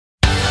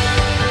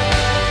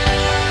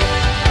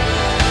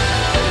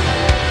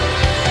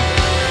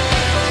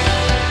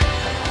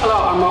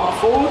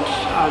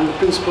I'm the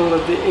principal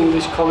of the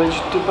English College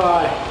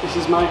Dubai. This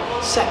is my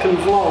second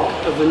vlog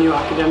of the new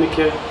academic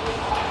year.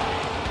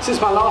 Since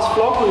my last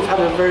vlog, we've had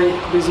a very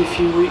busy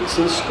few weeks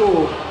in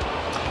school.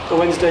 The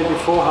Wednesday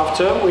before half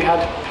term, we had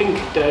Pink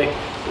Day,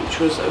 which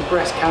was a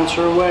breast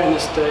cancer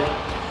awareness day.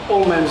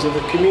 All members of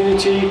the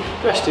community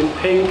dressed in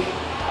pink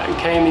and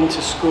came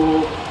into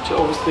school to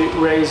obviously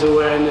raise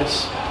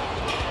awareness.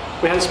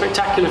 We had a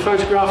spectacular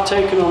photograph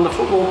taken on the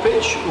football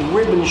pitch,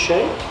 ribbon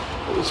shaped.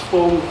 It was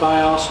formed by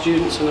our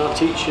students and our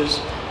teachers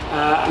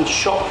and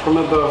shot from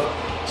above.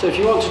 So if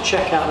you want to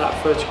check out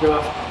that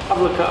photograph, have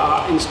a look at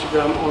our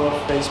Instagram or our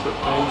Facebook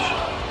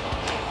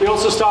page. We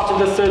also started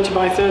the 30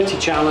 by 30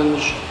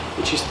 challenge,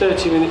 which is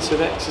 30 minutes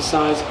of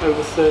exercise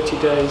over 30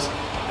 days.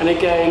 And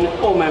again,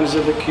 all members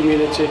of the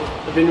community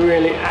have been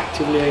really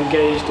actively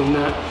engaged in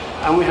that,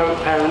 and we hope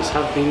parents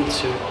have been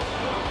too.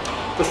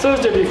 The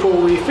Thursday before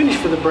we finished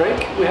for the break,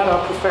 we had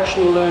our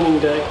professional learning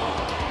day.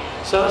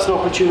 So that's an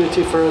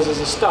opportunity for us as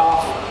a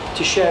staff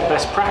to share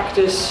best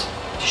practice,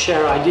 to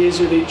share ideas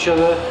with each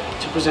other,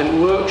 to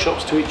present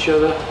workshops to each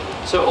other.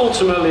 So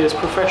ultimately, as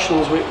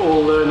professionals, we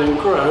all learn and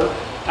grow.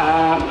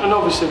 And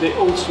obviously the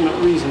ultimate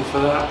reason for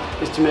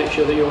that is to make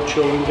sure that your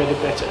children get a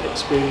better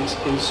experience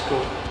in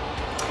school.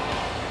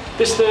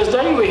 This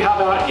Thursday we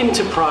have our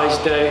Enterprise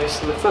Day,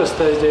 so the first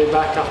Thursday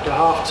back after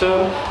half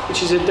term,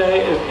 which is a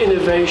day of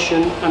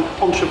innovation and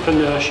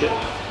entrepreneurship.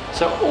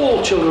 So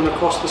all children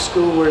across the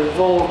school were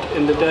involved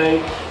in the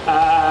day,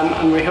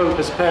 and we hope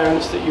as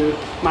parents that you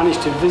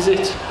managed to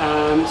visit,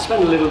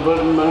 spend a little bit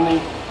of money,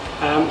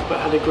 but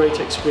had a great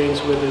experience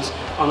with us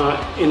on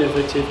our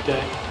innovative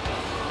day.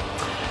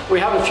 We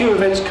have a few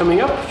events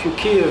coming up, a few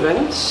key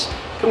events.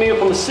 Coming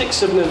up on the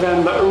 6th of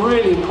November, a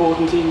really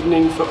important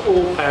evening for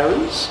all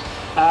parents.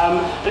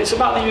 And it's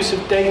about the use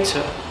of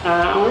data,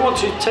 and we want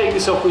to take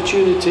this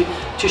opportunity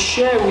to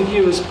share with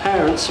you as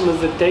parents some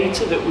of the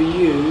data that we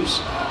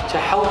use to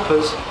help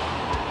us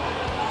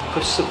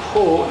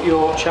support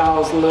your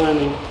child's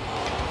learning.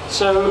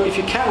 So if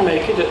you can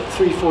make it at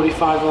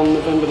 3:45 on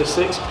November the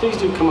 6th, please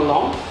do come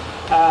along.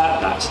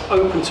 That's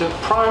open to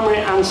primary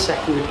and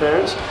secondary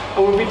parents,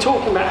 and we'll be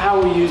talking about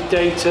how we use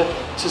data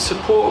to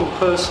support and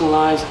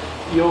personalise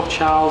your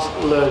child's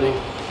learning.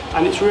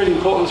 And it's really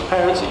important as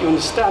parents that you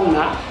understand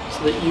that,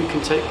 so that you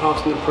can take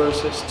part in the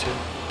process too.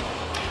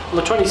 On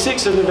the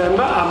 26th of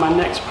November, I have my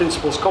next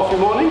Principal's Coffee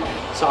Morning,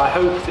 so I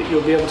hope that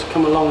you'll be able to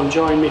come along and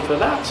join me for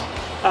that.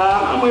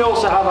 And we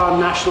also have our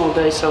National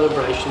Day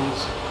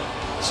celebrations.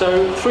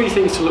 So 3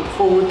 things to look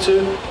forward to,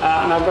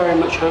 and I very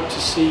much hope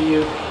to see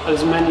you at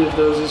as many of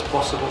those as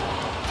possible.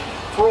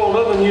 For all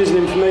other news and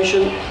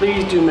information,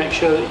 please do make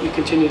sure that you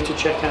continue to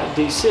check out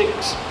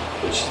D6,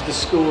 which is the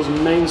school's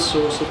main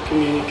source of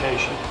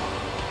communication.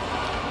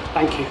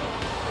 Thank you.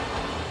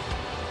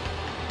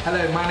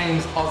 Hello, my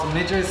name's Osman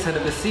Idris, head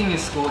of the senior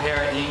school here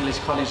at the English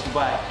College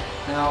Dubai.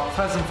 Now,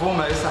 first and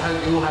foremost, I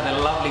hope you all had a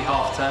lovely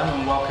half term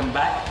and welcome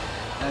back.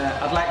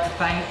 I'd like to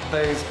thank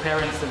those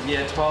parents of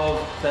year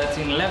 12,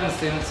 13, 11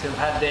 students who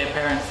have had their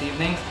parents'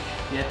 evenings.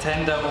 Year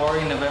 10, don't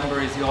worry, November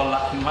is your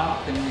lucky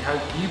month, and we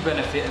hope you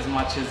benefit as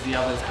much as the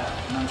others have,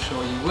 and I'm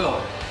sure you will.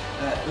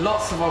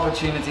 Lots of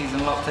opportunities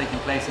and lots taking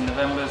place in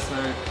November, so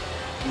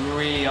we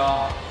really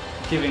are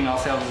giving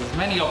ourselves as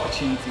many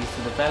opportunities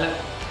to develop.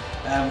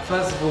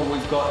 First of all,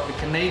 we've got the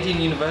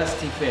Canadian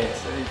University Fair.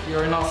 So if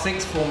you're in our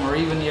 6th form or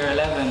even year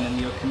 11 and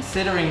you're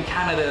considering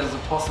Canada as a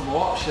possible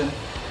option,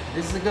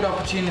 this is a good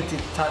opportunity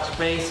to touch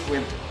base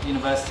with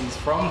universities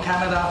from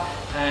Canada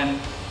and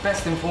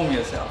best inform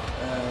yourself.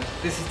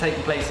 This is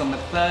taking place on the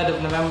 3rd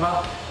of November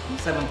from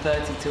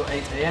 7:30 till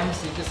 8 AM,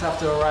 so you just have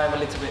to arrive a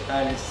little bit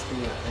early to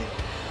school that day.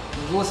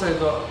 We've also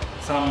got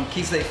some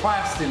Key Stage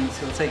 5 students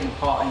who are taking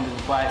part in the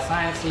Dubai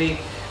Science League.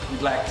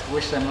 We'd like to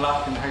wish them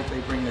luck and hope they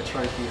bring the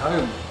trophy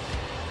home.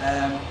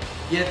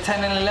 Year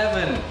 10 and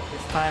 11,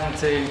 it's time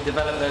to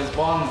develop those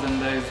bonds and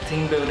those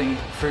team building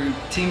through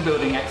team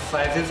building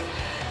exercises.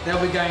 They'll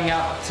be going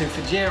out to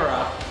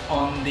Fujairah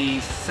on the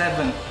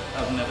 7th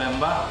of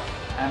November,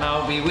 and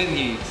I'll be with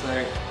you, so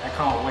I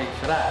can't wait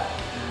for that,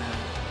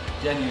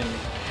 genuinely.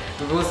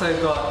 We've also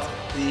got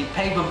the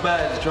Paper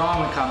Birds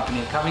Drama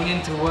Company coming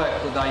into work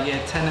with our year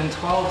 10 and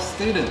 12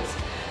 students.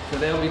 So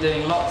they'll be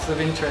doing lots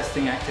of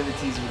interesting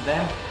activities with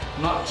them,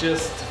 not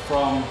just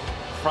from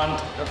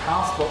front of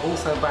house, but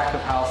also back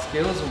of house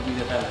skills will be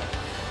developed.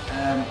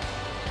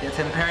 Year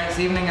 10 Parents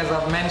Evening, as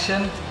I've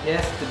mentioned,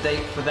 yes, the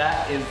date for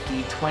that is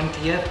the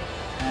 20th,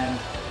 and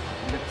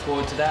I look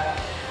forward to that.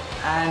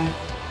 And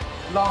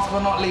last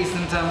but not least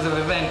in terms of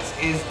events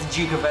is the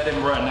Duke of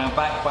Edinburgh, now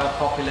backed by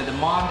popular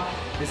demand.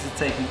 This is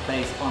taking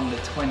place on the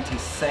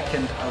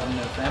 22nd of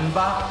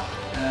November.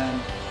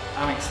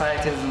 I'm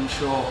excited, as I'm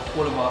sure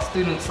all of our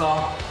students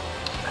are,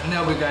 and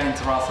they'll be going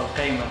to Ras Al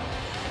Khaimah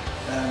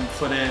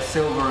for their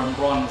silver and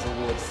bronze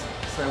awards.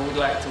 So we'd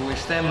like to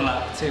wish them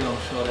luck too.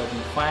 I'm sure they'll be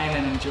fine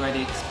and enjoy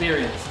the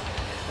experience.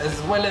 As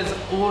well as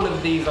all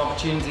of these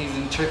opportunities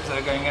and trips that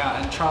are going out,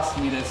 and trust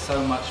me, there's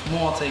so much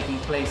more taking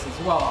place as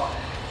well.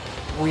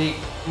 We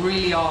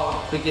really are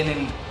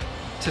beginning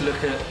to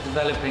look at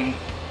developing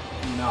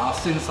our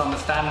students'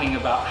 understanding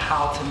about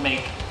how to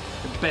make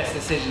the best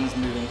decisions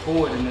moving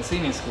forward in the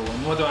senior school.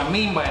 And what do I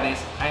mean by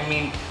this? I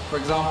mean, for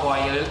example,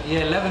 our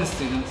year 11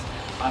 students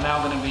are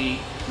now going to be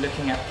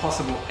looking at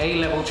possible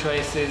A-level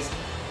choices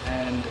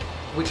and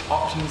which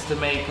options to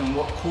make and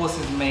what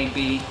courses may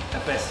be a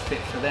best fit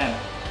for them.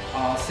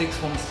 Our sixth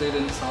form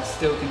students are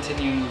still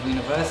continuing with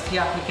university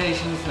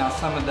applications. Now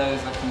some of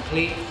those are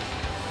complete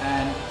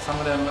and some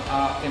of them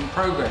are in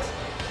progress,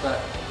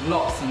 but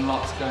lots and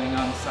lots going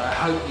on. So I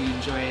hope you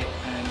enjoy it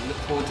and look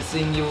forward to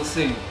seeing you all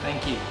soon.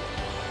 Thank you.